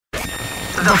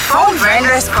The Phone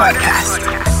Vendors Podcast.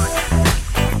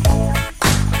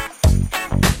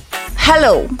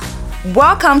 Hello,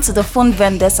 welcome to the Phone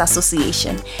Vendors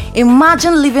Association.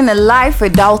 Imagine living a life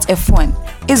without a phone.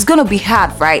 It's gonna be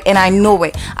hard, right? And I know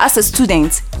it. As a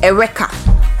student, a worker,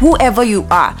 whoever you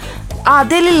are, our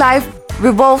daily life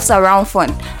revolves around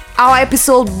phone. Our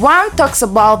episode 1 talks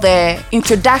about the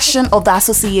introduction of the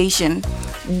association,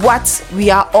 what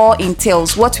we are all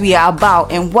entails, what we are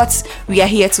about, and what we are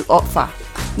here to offer.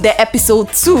 The episode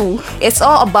 2 is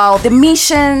all about the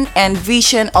mission and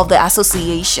vision of the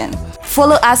association.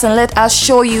 Follow us and let us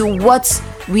show you what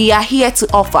we are here to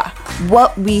offer,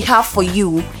 what we have for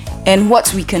you, and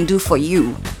what we can do for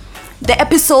you. The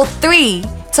episode 3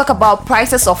 talk about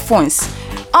prices of phones.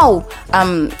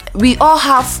 We all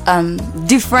have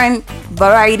different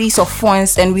varieties of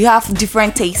phones and we have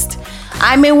different taste.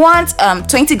 I may want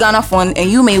 20 Ghana phone and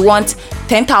you may want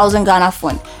 10,000 Ghana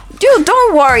phone. Dude,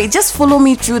 don't worry, just follow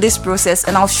me through this process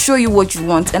and I'll show you what you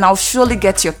want and I'll surely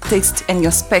get your taste and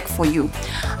your spec for you.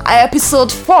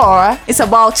 Episode 4 is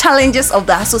about challenges of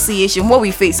the association, what we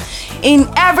face. In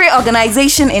every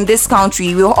organization in this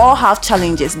country, we all have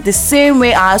challenges, the same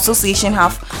way our association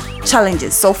have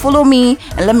challenges. So follow me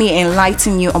and let me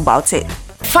enlighten you about it.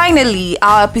 Finally,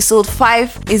 our episode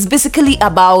 5 is basically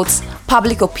about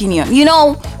public opinion. You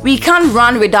know, we can't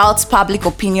run without public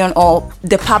opinion or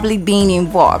the public being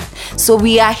involved. So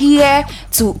we are here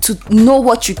to know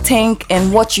what you think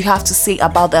and what you have to say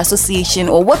about the association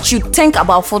or what you think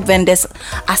about food vendors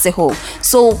as a whole.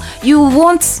 So you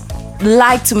won't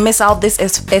like to miss out this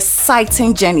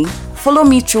exciting journey. Follow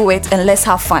me through it and let's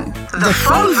have fun. The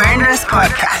Phone Vendors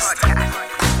Podcast.